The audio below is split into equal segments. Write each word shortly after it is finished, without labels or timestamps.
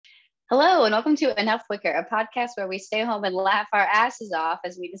Hello, and welcome to Enough Wicker, a podcast where we stay home and laugh our asses off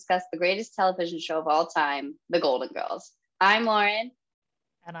as we discuss the greatest television show of all time, The Golden Girls. I'm Lauren.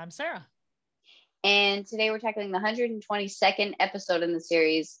 And I'm Sarah. And today we're tackling the 122nd episode in the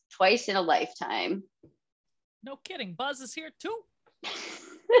series, Twice in a Lifetime. No kidding. Buzz is here too.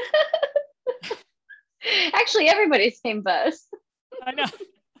 Actually, everybody's named Buzz. I know.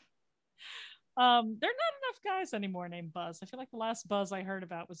 There are not enough guys anymore named Buzz. I feel like the last Buzz I heard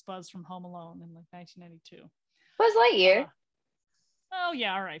about was Buzz from Home Alone in like 1992. Buzz Lightyear. Oh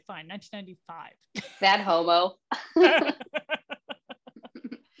yeah, all right, fine. 1995. That homo.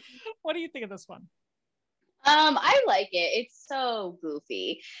 What do you think of this one? I like it. It's so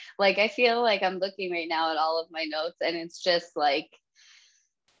goofy. Like, I feel like I'm looking right now at all of my notes and it's just like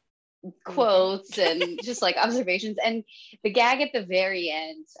quotes and just like observations. And the gag at the very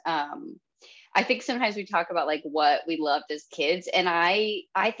end, I think sometimes we talk about like what we loved as kids, and I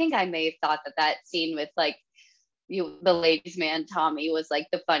think I may have thought that scene with like the ladies' man Tommy was like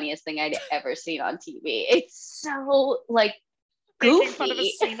the funniest thing I'd ever seen on TV. It's so like goofy. Making fun of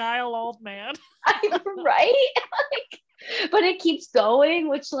a senile old man. Right? Like, but it keeps going,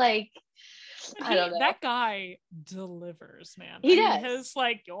 which like I don't know. That guy delivers, man. He does. His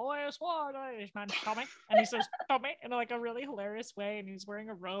like, "Your sword, man, Tommy," and he says Tommy in like a really hilarious way, and he's wearing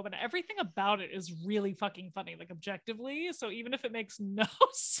a robe, and everything about it is really fucking funny, like objectively. So even if it makes no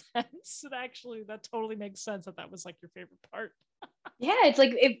sense, that totally makes sense that was like your favorite part. Yeah, it's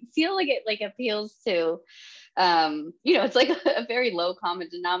like it feels like it like appeals to, it's like a very low common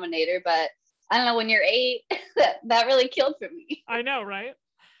denominator, but I don't know, when you're 8, that really killed for me. I know, right?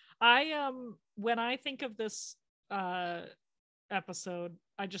 When I think of this episode,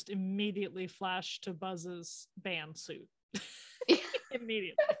 I just immediately flash to Buzz's band suit.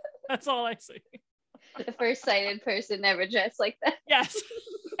 Immediately. That's all I see. The first sighted person ever dressed like that. Yes.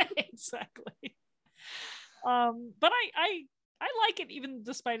 Exactly. But I like it even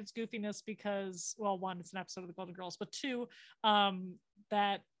despite its goofiness because, well, one, it's an episode of the Golden Girls, but two,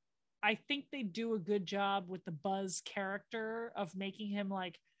 that I think they do a good job with the Buzz character of making him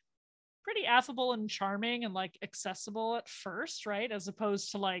like pretty affable and charming and like accessible at first, right? As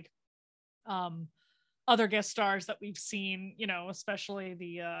opposed to like other guest stars that we've seen, especially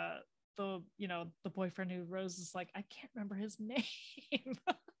the boyfriend who Rose is like, I can't remember his name.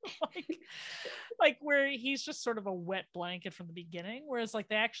 like where he's just sort of a wet blanket from the beginning, whereas like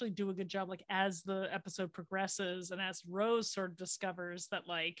they actually do a good job like as the episode progresses and as Rose sort of discovers that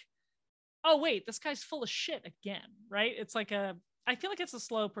like, oh wait, this guy's full of shit again, right? It's like I feel like it's a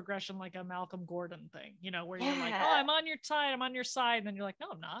slow progression, like a Malcolm Gordon thing, where you're like, oh, I'm on your side, and then you're like, no,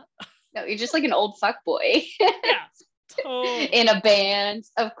 I'm not. No, you're just like an old fuck boy. Yeah, totally. In a band,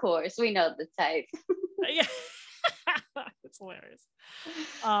 of course, we know the type. Yeah. It's hilarious.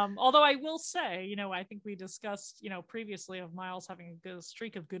 Although I will say, I think we discussed, previously of Miles having a good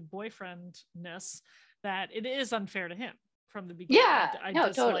streak of good boyfriendness, that it is unfair to him from the beginning. Yeah, I no,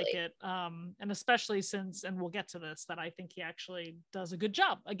 dislike totally. it. And especially since, and we'll get to this, that I think he actually does a good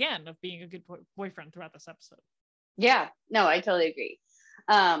job again of being a good boyfriend throughout this episode. Yeah, no, I totally agree.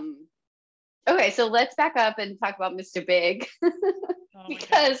 Okay, so let's back up and talk about Mr. Big.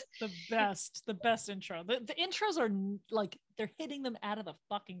 Because the best intro. The intros are like they're hitting them out of the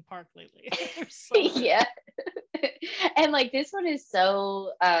fucking park lately. So yeah. And like this one is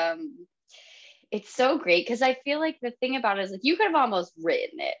so it's so great because I feel like the thing about it is like you could have almost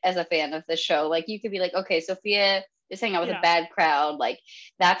written it as a fan of the show. Like you could be like, okay, Sophia is hanging out with a bad crowd. Like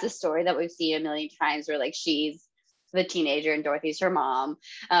that's a story that we've seen a million times where like she's the teenager and Dorothy's her mom.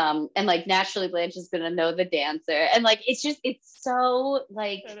 And like naturally Blanche is gonna know the dancer. And like it's so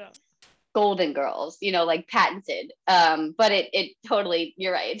like Golden Girls, like patented. But it totally,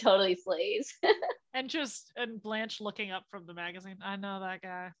 you're right, it totally slays. and Blanche looking up from the magazine, I know that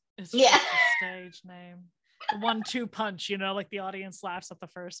guy. It's just a stage name. The 1-2 punch, like the audience laughs at the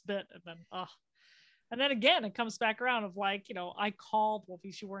first bit and then again it comes back around of like, I called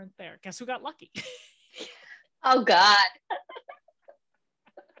Wolfie, you weren't there. Guess who got lucky? Oh God.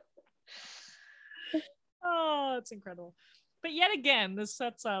 Oh, it's incredible. But yet again, this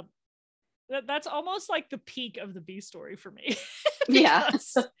sets up that's almost like the peak of the B story for me. Yeah.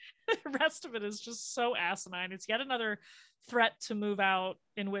 The rest of it is just so asinine. It's yet another threat to move out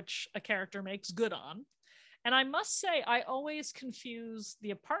in which a character makes good on. And I must say, I always confuse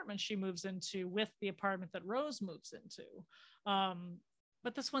the apartment she moves into with the apartment that Rose moves into.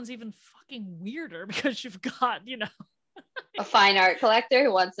 But this one's even fucking weirder because you've got, a fine art collector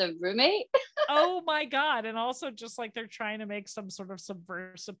who wants a roommate. Oh my God. And also just like they're trying to make some sort of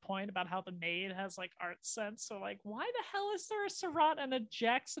subversive point about how the maid has like art sense. So like, why the hell is there a Surratt and a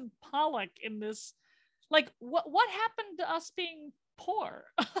Jackson Pollock in this? Like, what happened to us being poor?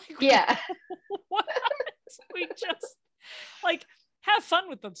 Like, Yeah. what? We just like have fun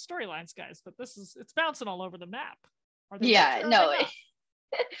with the storylines, guys, but it's bouncing all over the map. Yeah, no.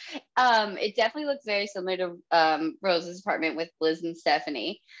 It definitely looks very similar to Rose's apartment with Liz and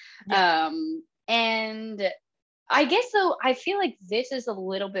Stephanie. Yeah. And I guess though, I feel like this is a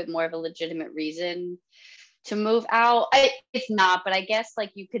little bit more of a legitimate reason to move out. It's not, but I guess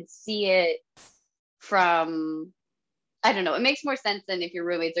like you could see it from, I don't know, it makes more sense than if your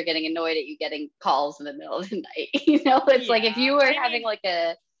roommates are getting annoyed at you getting calls in the middle of the night. It's like if you were having like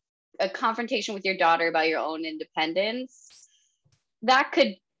a confrontation with your daughter about your own independence, that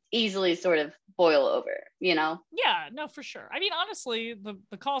could easily sort of boil over, Yeah, no, for sure. I mean, honestly,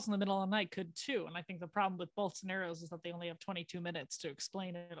 the calls in the middle of the night could too. And I think the problem with both scenarios is that they only have 22 minutes to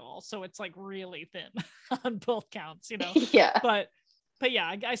explain it all. So it's like really thin on both counts, Yeah. But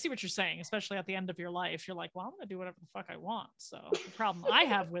yeah, I see what you're saying, especially at the end of your life. You're like, well, I'm going to do whatever the fuck I want. So the problem I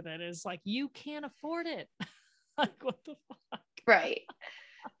have with it is like, you can't afford it. Like, what the fuck? Right.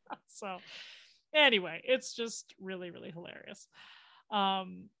 So anyway, it's just really, really hilarious.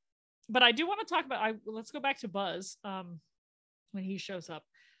 But I do want to talk about, let's go back to Buzz when he shows up.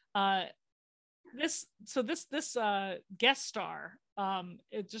 This guest star,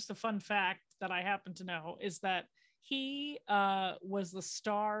 it's just a fun fact that I happen to know is that he was the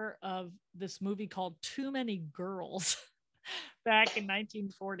star of this movie called Too Many Girls back in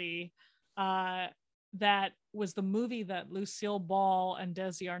 1940. That was the movie that Lucille Ball and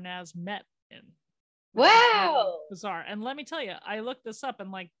Desi Arnaz met in. Wow. Bizarre. And let me tell you, I looked this up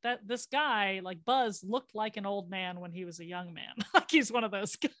and like that this guy, like Buzz, looked like an old man when he was a young man. Like he's one of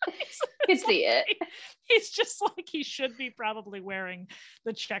those guys. I can see it. He's just like he should be probably wearing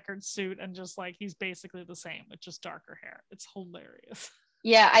the checkered suit and just like he's basically the same with just darker hair. It's hilarious.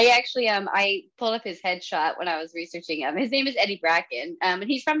 Yeah, I actually I pulled up his headshot when I was researching him. His name is Eddie Bracken. And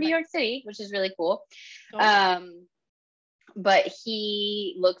he's from New York City, which is really cool. But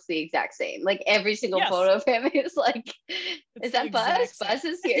he looks the exact same. Like every single photo of him is like, is that Buzz? Buzz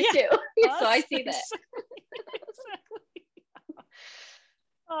is here too. So I see that. Exactly.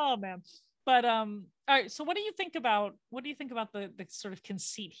 Oh man. But all right. So what do you think about the sort of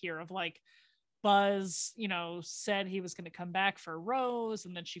conceit here of like Buzz, said he was going to come back for Rose,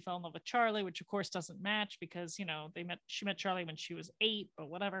 and then she fell in love with Charlie, which of course doesn't match because she met Charlie when she was 8, but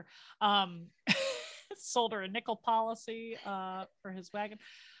whatever. Sold her a nickel policy for his wagon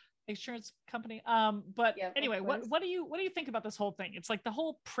insurance company. But anyway, what do you think about this whole thing? It's like the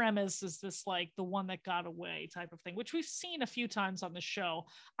whole premise is this like the one that got away type of thing, which we've seen a few times on the show.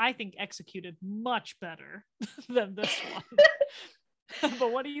 I think executed much better than this one.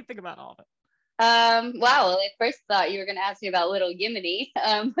 But what do you think about all of it? Wow. I first thought you were going to ask me about Little Yiminy,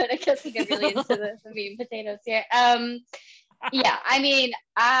 but I guess we get really into the meat and potatoes here. Yeah, I mean,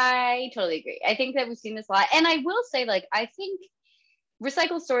 I totally agree. I think that we've seen this a lot. And I will say, like, I think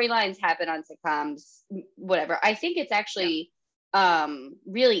recycled storylines happen on sitcoms, whatever. I think it's actually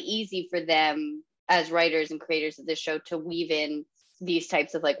really easy for them as writers and creators of this show to weave in these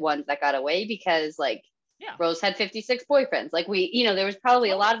types of like ones that got away because like Rose had 56 boyfriends. Like there was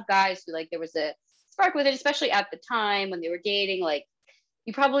probably a lot of guys who like there was a spark with it, especially at the time when they were dating. Like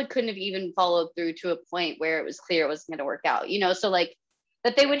you probably couldn't have even followed through to a point where it was clear it wasn't going to work out, so like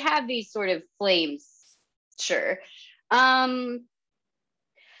that they would have these sort of flames. Sure. I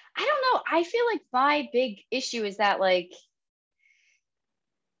don't know. I feel like my big issue is that like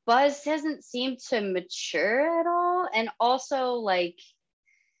Buzz doesn't seem to mature at all. And also like,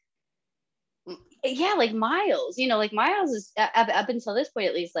 like Miles, like Miles is up until this point,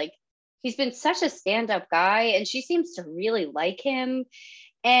 at least, like he's been such a stand-up guy and she seems to really like him.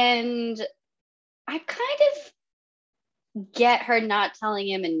 And I kind of get her not telling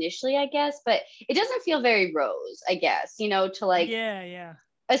him initially, I guess, but it doesn't feel very Rose, I guess, to like,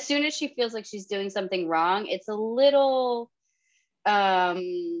 as soon as she feels like she's doing something wrong, it's a little,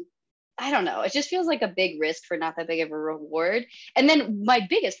 I don't know. It just feels like a big risk for not that big of a reward. And then my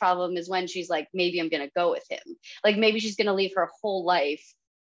biggest problem is when she's like, maybe I'm going to go with him. Like maybe she's going to leave her whole life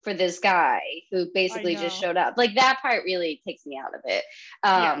for this guy who basically just showed up. Like that part really takes me out of it.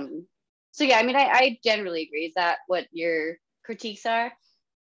 So yeah, I mean, I generally agree. Is that what your critiques are?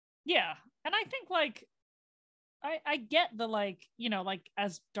 Yeah. And I think like, I get the like, like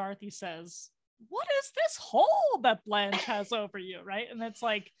as Dorothy says, what is this hole that Blanche has over you? Right. And it's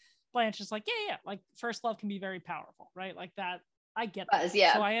like, Blanche is like, yeah, like first love can be very powerful, right? Like that, I get that.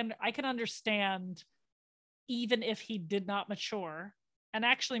 Yeah. So I can understand, even if he did not mature, and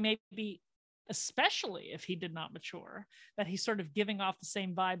actually maybe especially if he did not mature, that he's sort of giving off the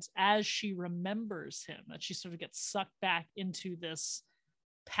same vibes as she remembers him, that she sort of gets sucked back into this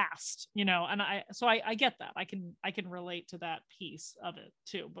past, you know. And I get that. I can relate to that piece of it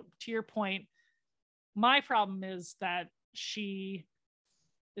too. But to your point, my problem is that she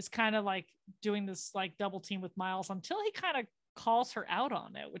is kind of like doing this like double team with Miles until he kind of calls her out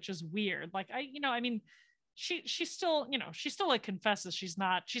on it, which is weird. Like I mean, she still, you know, she still like confesses she's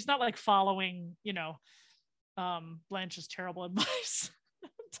not like following, you know, Blanche's terrible advice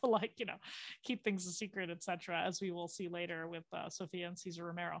to like, you know, keep things a secret, etc., as we will see later with Sophia and Cesar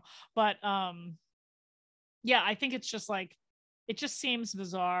Romero. But yeah, I think it's just like, it just seems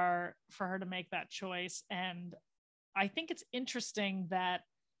bizarre for her to make that choice. And I think it's interesting that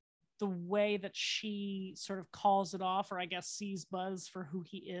the way that she sort of calls it off, or I guess sees Buzz for who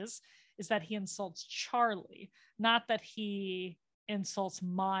he is that he insults Charlie, not that he insults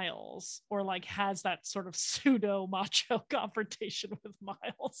Miles or like has that sort of pseudo macho confrontation with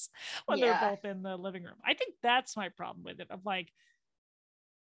Miles when they're both in the living room. I think that's my problem with it, of like,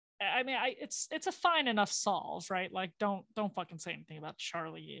 I mean, it's a fine enough solve, right? Like, don't fucking say anything about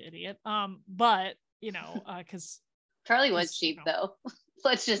Charlie, you idiot. But you know, because Charlie was cheap, you know, though.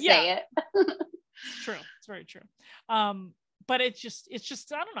 Let's just say it. It's true. It's very true. But it's just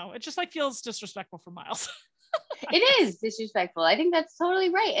I don't know. It just like feels disrespectful for Miles. It is disrespectful. I think that's totally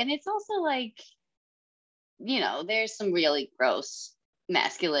right. And it's also like, you know, there's some really gross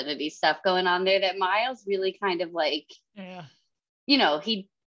masculinity stuff going on there that Miles really kind of like, you know,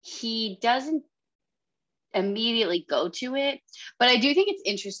 he doesn't immediately go to it. But I do think it's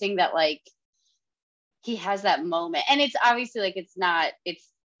interesting that like he has that moment. And it's obviously like, it's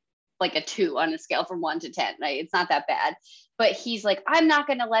like a 2 on a scale from 1 to 10, right? It's not that bad. But he's like, I'm not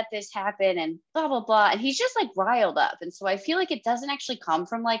going to let this happen and blah, blah, blah. And he's just like riled up. And so I feel like it doesn't actually come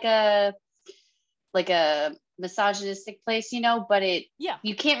from like a misogynistic place, you know, but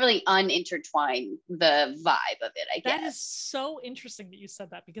you can't really unintertwine the vibe of it, I guess. That is so interesting that you said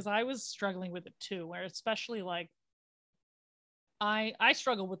that, because I was struggling with it too, where especially like I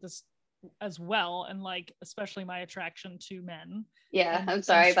struggle with this as well, and like especially my attraction to men. Yeah, I'm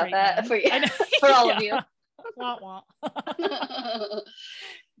sorry about that men. For you, for all of you. Wah, wah.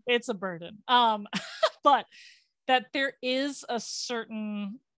 It's a burden. But that there is a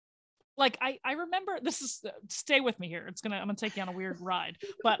certain, like I remember, this is, stay with me here, I'm gonna take you on a weird ride,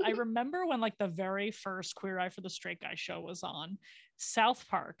 but I remember when like the very first Queer Eye for the Straight Guy show was on, South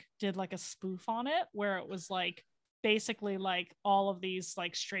Park did like a spoof on it where it was like basically like all of these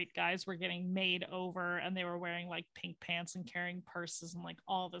like straight guys were getting made over and they were wearing like pink pants and carrying purses and like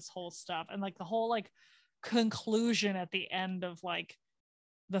all this whole stuff, and like the whole like conclusion at the end of like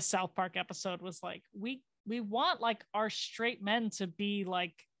the South Park episode was like, we want like our straight men to be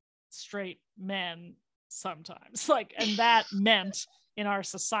like straight men sometimes, like, and that meant in our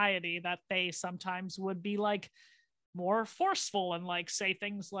society that they sometimes would be like more forceful and like say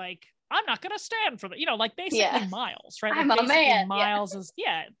things like, I'm not gonna stand for that, you know, like basically Miles, right? Like, I'm a man. Miles is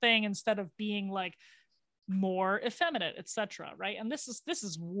thing, instead of being like more effeminate, etc., right? And this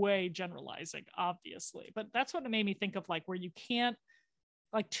is way generalizing, obviously, but that's what it made me think of, like, where you can't,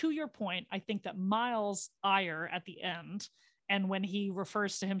 like, to your point, I think that Miles' ire at the end, and when he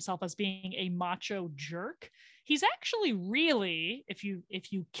refers to himself as being a macho jerk, he's actually really, if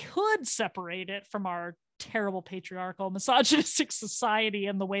you could separate it from our terrible patriarchal misogynistic society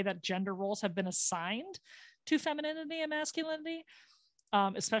and the way that gender roles have been assigned to femininity and masculinity,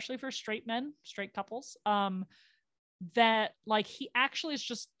 especially for straight men, straight couples, that like he actually is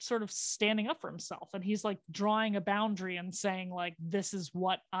just sort of standing up for himself, and he's like drawing a boundary and saying like, this is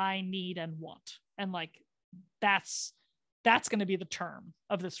what I need and want, and like that's going to be the term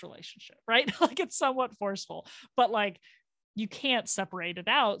of this relationship, right? Like, it's somewhat forceful, but like you can't separate it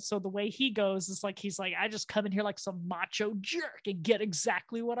out. So the way he goes is like, he's like, I just come in here like some macho jerk and get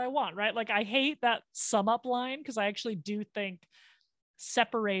exactly what I want, right? Like, I hate that sum up line, because I actually do think,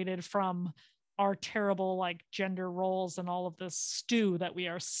 separated from our terrible like gender roles and all of this stew that we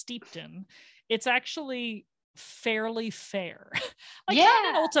are steeped in, it's actually fairly fair. Like, not in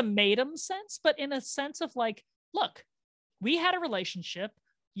an ultimatum sense, but in a sense of like, look, we had a relationship,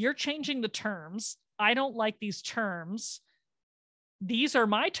 you're changing the terms, I don't like these terms, these are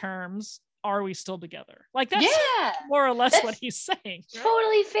my terms, are we still together? Like, that's more or less what he's saying, right?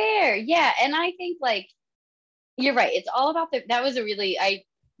 Totally fair. Yeah. And I think like, you're right, it's all about that was a really,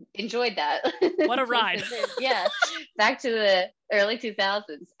 enjoyed that. What a ride. Yeah, back to the early 2000s.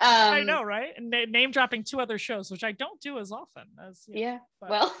 I know, right? And name dropping 2 other shows, which I don't do as often as yeah. But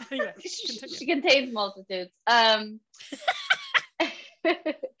well, anyway, she contains multitudes. I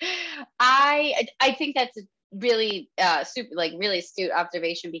think that's a really super, like, really astute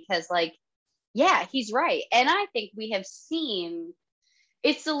observation, because like, yeah, he's right. And I think we have seen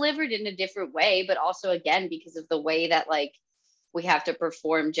it's delivered in a different way, but also, again, because of the way that like we have to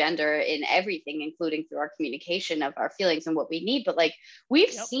perform gender in everything, including through our communication of our feelings and what we need. But like,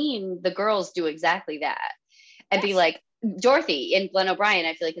 we've seen the girls do exactly that and be like, Dorothy in Glenn O'Brien,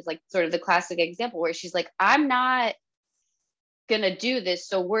 I feel like is like sort of the classic example where she's like, I'm not gonna do this,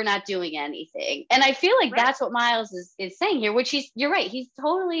 so we're not doing anything. And I feel like that's what Miles is saying here, which you're right, he's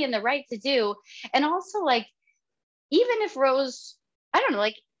totally in the right to do. And also, like, even if Rose, I don't know,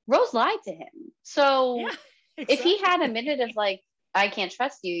 like, Rose lied to him, so exactly. If he had a minute of like, I can't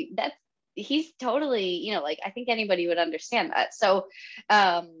trust you, that's, he's totally, you know, like, I think anybody would understand that. So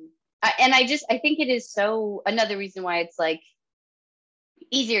I think it is so, another reason why it's like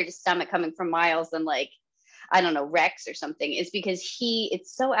easier to stomach coming from Miles than like, I don't know, Rex or something, is because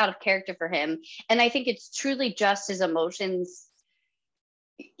it's so out of character for him. And I think it's truly just his emotions,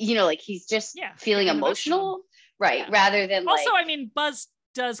 you know, like he's just feeling emotional, right? Rather than also, like, I mean, Buzz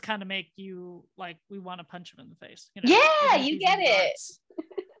does kind of make you like, we want to punch him in the face, you know? Yeah, you get it.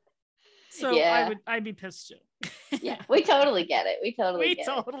 So I'd be pissed too. Yeah, we totally get it. We totally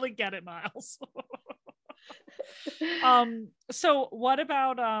get it, Miles. So what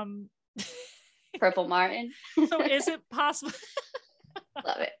about Purple Martin? So is it possible?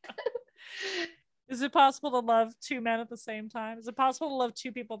 Love it. Is it possible to love 2 men at the same time? Is it possible to love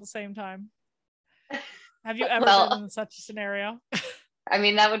 2 people at the same time? Have you ever been in such a scenario? I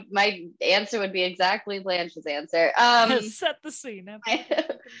mean, my answer would be exactly Blanche's answer. Set the scene.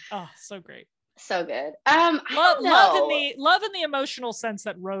 Oh, so great. So good. Love in the emotional sense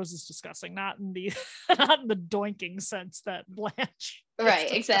that Rose is discussing, not in the doinking sense that Blanche.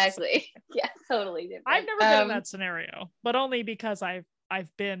 Right, exactly. Yeah, totally different. I've never been in that scenario, but only because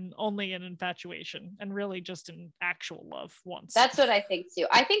I've been only in infatuation and really just in actual love once. That's what I think too.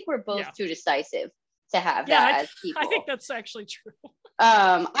 I think we're both too decisive to have that as people. I think that's actually true.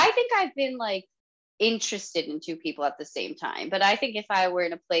 I think I've been like interested in 2 people at the same time, but I think if I were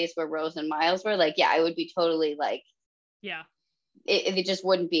in a place where Rose and Miles were, like, yeah, I would be totally like, it just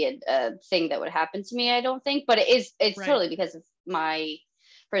wouldn't be a thing that would happen to me, I don't think. But it's totally because of my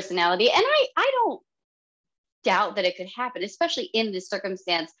personality, and I don't doubt that it could happen, especially in this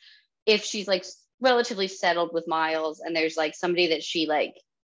circumstance, if she's like relatively settled with Miles and there's like somebody that she like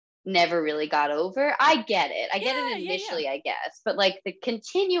never really got over. I get it initially, I guess, but like the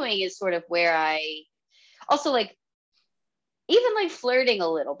continuing is sort of where I also like, even like flirting a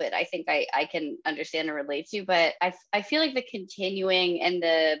little bit, I think I can understand and relate to, but I feel like the continuing and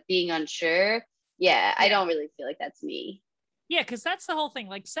the being unsure, I don't really feel like that's me. Yeah, because that's the whole thing,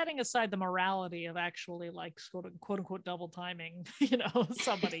 like setting aside the morality of actually like quote unquote double timing, you know,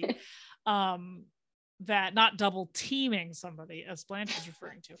 somebody, that not double teaming somebody, as Blanche is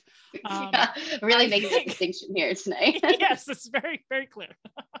referring to. Really making a distinction here tonight. Yes, it's very, very clear.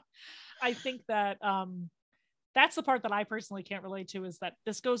 I think that that's the part that I personally can't relate to, is that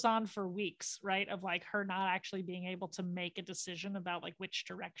this goes on for weeks, right? Of like her not actually being able to make a decision about like which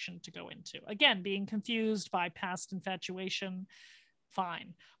direction to go into. Again, being confused by past infatuation,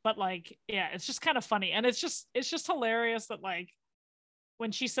 fine. But like, yeah, it's just kind of funny. And it's just hilarious that like,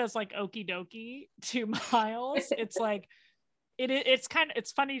 when she says like okie dokie to Miles, it's like, it's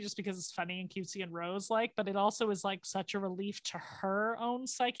funny just because it's funny and cutesy and Rose like, but it also is like such a relief to her own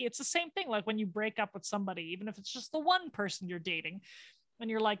psyche. It's the same thing like when you break up with somebody, even if it's just the one person you're dating, and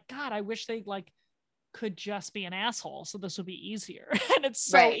you're like, God, I wish they like could just be an asshole, so this would be easier. And it's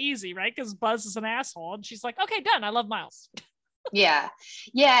so easy, right? Because Buzz is an asshole, and she's like, okay, done. I love Miles. Yeah,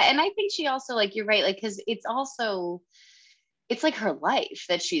 and I think she also, like, you're right, like, because it's like her life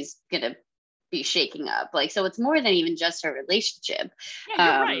that she's gonna be shaking up, like, so it's more than even just her relationship.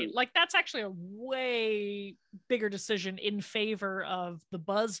 Yeah, you're right, like that's actually a way bigger decision in favor of the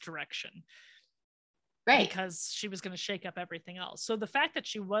Buzz direction, right? Because she was going to shake up everything else. So the fact that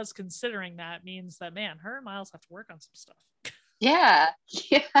she was considering that means that, man, her and Miles have to work on some stuff. I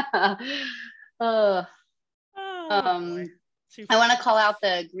want to call out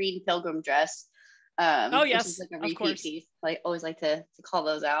the green pilgrim dress. Yes, which is like a repeat piece. I always like to call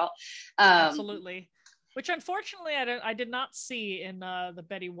those out. Absolutely. Which unfortunately I did not see in the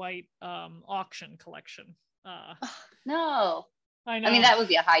Betty White auction collection. No, I know. I mean, that would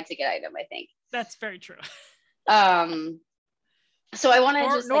be a high ticket item, I think. That's very true. So I want to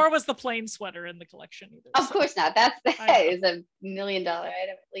just nor was the plain sweater in the collection either. Of course not. That is $1 million item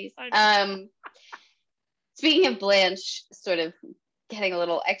at least. Speaking of Blanche sort of getting a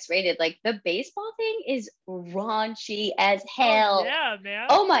little X-rated, like the baseball thing is raunchy as hell. Oh, yeah, man.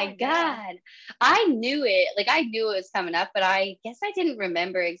 Oh my God. I knew it. Like I knew it was coming up, but I guess I didn't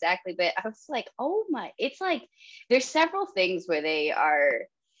remember exactly. But I was like, oh my, it's like there's several things where they are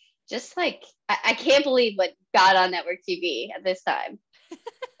just like, I can't believe what got on network TV at this time.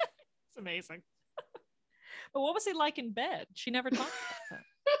 It's amazing. But what was he like in bed? She never talked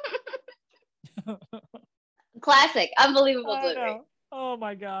about that. Classic, unbelievable delivery. Oh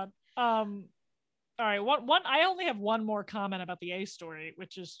my God. All right, one I only have one more comment about the A story,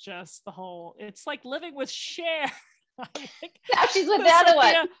 which is just the whole, it's like living with Cher. Now she's with the other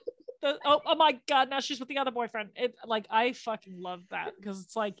one. Oh my God, now she's with the other boyfriend. It, like, I fucking love that because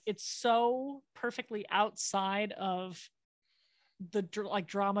it's like it's so perfectly outside of the like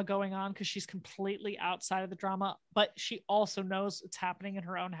drama going on, because she's completely outside of the drama, but she also knows it's happening in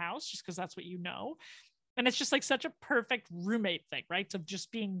her own house just because that's what you know. And it's just like such a perfect roommate thing, right? Of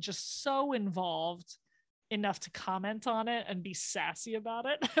just being just so involved enough to comment on it and be sassy about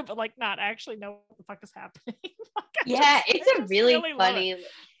it, but like not actually know what the fuck is happening. It's a really funny.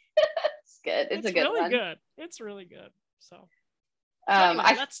 It's good. It's a good really one. Good. It's really good. So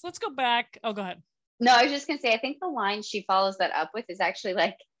anyway, let's go back. Oh, go ahead. No, I was just gonna say, I think the line she follows that up with is actually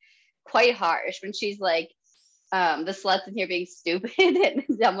like quite harsh when she's like, the sluts in here being stupid and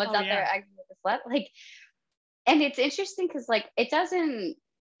someone's out there acting like a slut. Like, and it's interesting because like it doesn't,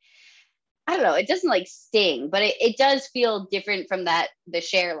 I don't know, it doesn't like sting, but it does feel different from the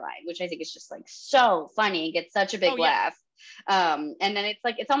Cher line, which I think is just like so funny and gets such a big laugh. And then it's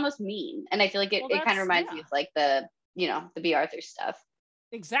like it's almost mean, and I feel like it kind of reminds me of like the Bea Arthur stuff.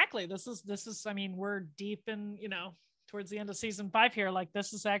 Exactly. This is I mean, we're deep in, towards the end of season 5 here. Like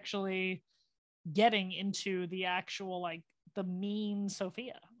this is actually getting into the actual like the mean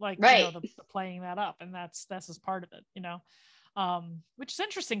Sophia, like the playing that up, and that's as part of it, which is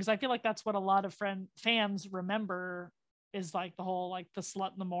interesting because I feel like that's what a lot of fans remember is like the whole like the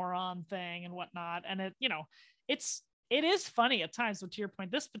slut and the moron thing and whatnot, and it is funny at times, but to your point,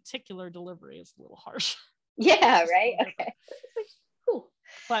 this particular delivery is a little harsh. Yeah, right. Okay. Cool.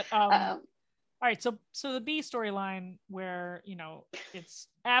 But all right, so the B storyline where it's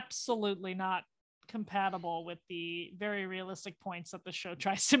absolutely not compatible with the very realistic points that the show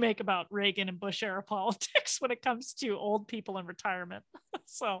tries to make about Reagan and Bush era politics when it comes to old people in retirement.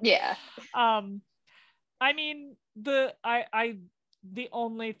 So yeah, I mean the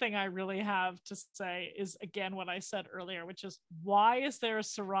only thing I really have to say is again what I said earlier, which is why is there a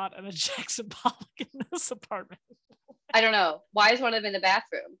Surratt and a Jackson Pollock in this apartment? I don't know. Why is one of them in the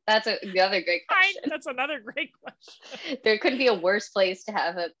bathroom? That's the other great question. That's another great question. There couldn't be a worse place to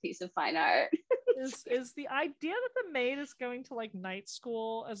have a piece of fine art. is the idea that the maid is going to like night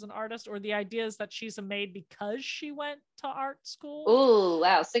school as an artist, or the idea is that she's a maid because she went to art school? Ooh,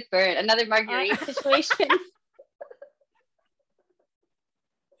 wow, sick burn. Another Marguerite situation.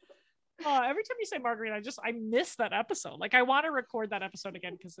 Every time you say Marguerite, I miss that episode. Like I want to record that episode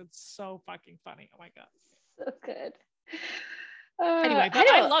again because it's so fucking funny. Oh my God. So good. Anyway, but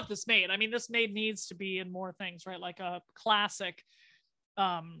I love this maid. I mean, this maid needs to be in more things, right? Like a classic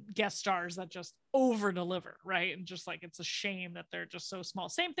guest stars that just over deliver, right? And just like it's a shame that they're just so small.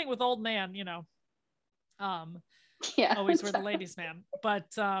 Same thing with Old Man, always we're the ladies' man. But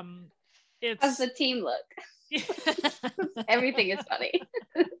it's how's the team look? Everything is funny.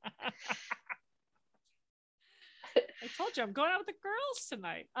 I told you I'm going out with the girls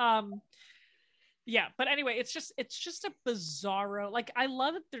tonight. Yeah, but anyway, it's just a bizarro, like I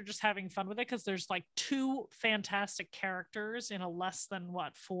love that they're just having fun with it because there's like two fantastic characters in a less than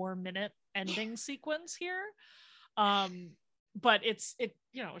 4-minute ending sequence here. But it's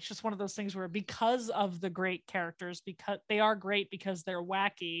just one of those things where because of the great characters, because they are great because they're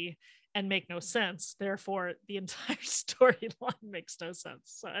wacky and make no sense, therefore the entire storyline makes no sense.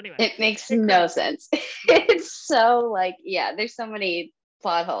 So anyway, it makes no sense. It's so like, there's so many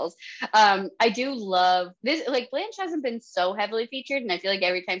plot holes. I do love this, like Blanche hasn't been so heavily featured, and I feel like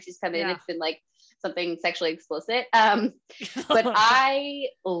every time she's come in it's been like something sexually explicit, but I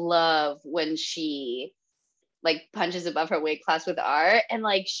love when she like punches above her weight class with art, and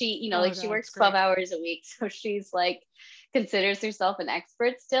like she she works 12 hours a week, so she's like considers herself an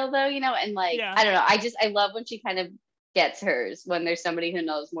expert still though, and like I don't know, I love when she kind of gets hers when there's somebody who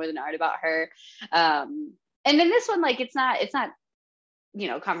knows more than art about her. And then this one, like it's not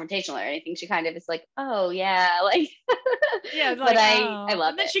confrontational or anything. She kind of is like, oh yeah, like, yeah, but like, I love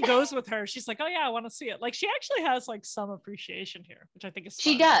and then it. she goes with her. She's like, oh yeah, I want to see it. Like, she actually has like some appreciation here, which I think is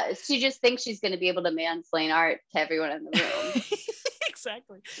She fun. does. She just thinks she's going to be able to mansplain art to everyone in the room.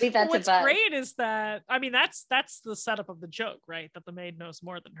 Exactly. Leave that to What's Buzz. great is that, I mean, that's the setup of the joke, right? That the maid knows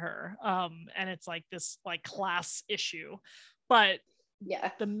more than her. And it's like this like class issue. But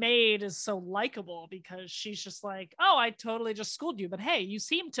Yeah. the maid is so likable because she's just like, oh, I totally just schooled you, but hey, you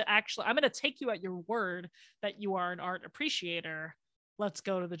seem to actually, I'm going to take you at your word that you are an art appreciator. Let's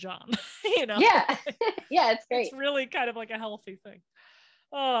go to the John. Yeah. Yeah, it's great. It's really kind of like a healthy thing.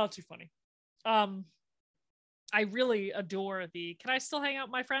 Oh, too funny. I really adore the, can I still hang out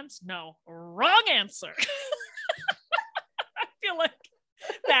with my friends? No, wrong answer. I feel like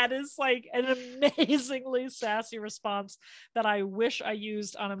that is like an amazingly sassy response that I wish I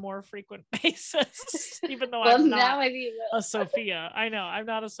used on a more frequent basis, even though I'm not a Sophia. I know I'm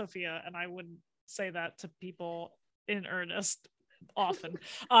not a Sophia, and I wouldn't say that to people in earnest often.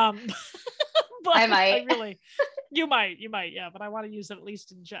 But I might. You might, yeah, but I want to use it at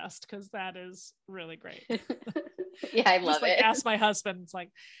least in jest because that is really great. Yeah, I love it. Ask my husband, it's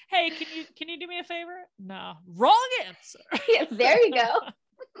like, hey, can you do me a favor? No, wrong answer. Yeah, there you go.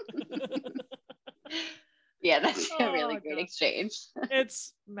 Yeah, that's a really great exchange.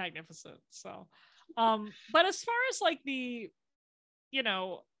 It's magnificent. So, but as far as like the,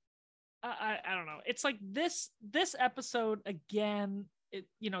 I don't know. It's like this episode again.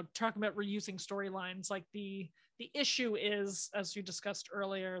 Talking about reusing storylines, like the issue is, as you discussed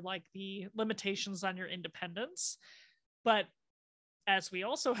earlier, like the limitations on your independence. But as we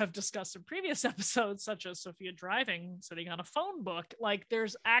also have discussed in previous episodes, such as Sophia driving, sitting on a phone book, like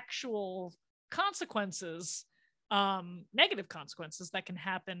there's actual consequences, negative consequences that can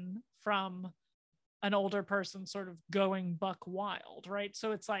happen from an older person sort of going buck wild, right?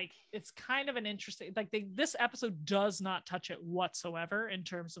 So it's like, it's kind of an interesting, like this episode does not touch it whatsoever in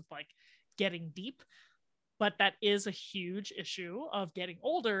terms of like getting deep, but that is a huge issue of getting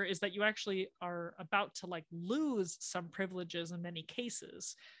older, is that you actually are about to like lose some privileges in many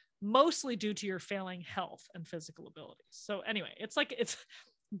cases, mostly due to your failing health and physical abilities. So anyway, it's like, it's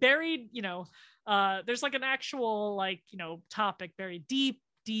buried, there's like an actual like, topic buried deep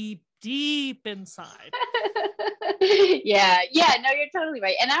inside. Yeah, no, you're totally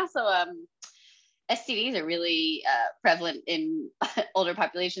right. And also STDs are really prevalent in older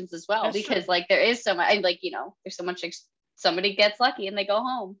populations as well. That's because true. Like there is so much, like there's so much, somebody gets lucky and they go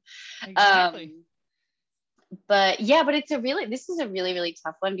home. Exactly. But this is a really, really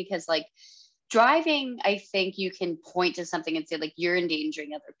tough one, because like driving, I think you can point to something and say like you're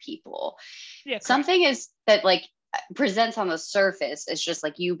endangering other people. Yeah, something is that like presents on the surface is just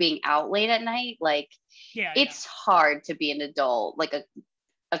like you being out late at night. Like, it's hard to be an adult, like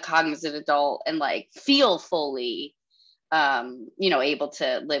a cognizant adult, and like feel fully, able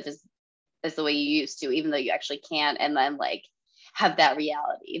to live as the way you used to, even though you actually can't. And then like have that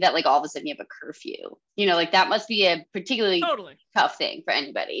reality that like all of a sudden you have a curfew, like that must be a particularly tough thing for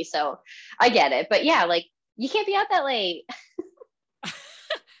anybody. So I get it, but yeah, like you can't be out that late.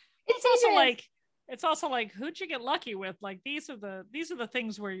 It's also like, who'd you get lucky with? Like, these are the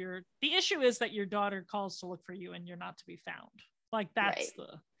things where the issue is that your daughter calls to look for you and you're not to be found. Like, that's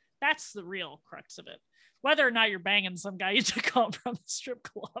the real crux of it. Whether or not you're banging some guy you took home from the strip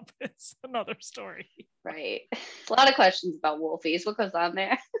club is another story. Right. A lot of questions about Wolfies. What goes on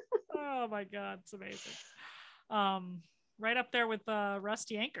there? Oh my God, it's amazing. Right up there with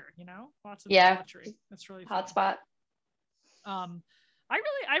Rusty Anchor, lots of debauchery. That's really fun. Hotspot.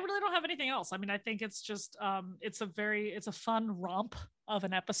 I really don't have anything else. I mean, I think it's just it's a fun romp of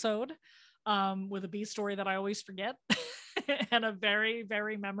an episode with a B story that I always forget and a very,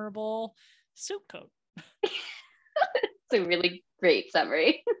 very memorable suit coat. It's a really great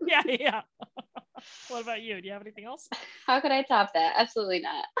summary. Yeah. What about you? Do you have anything else? How could I top that? Absolutely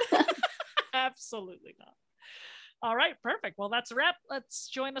not. Absolutely not. All right, perfect. Well, that's a wrap. Let's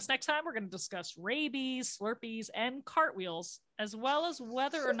join us next time. We're going to discuss rabies, Slurpees, and cartwheels, as well as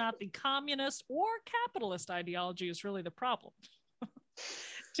whether or not the communist or capitalist ideology is really the problem.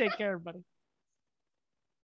 Take care, everybody.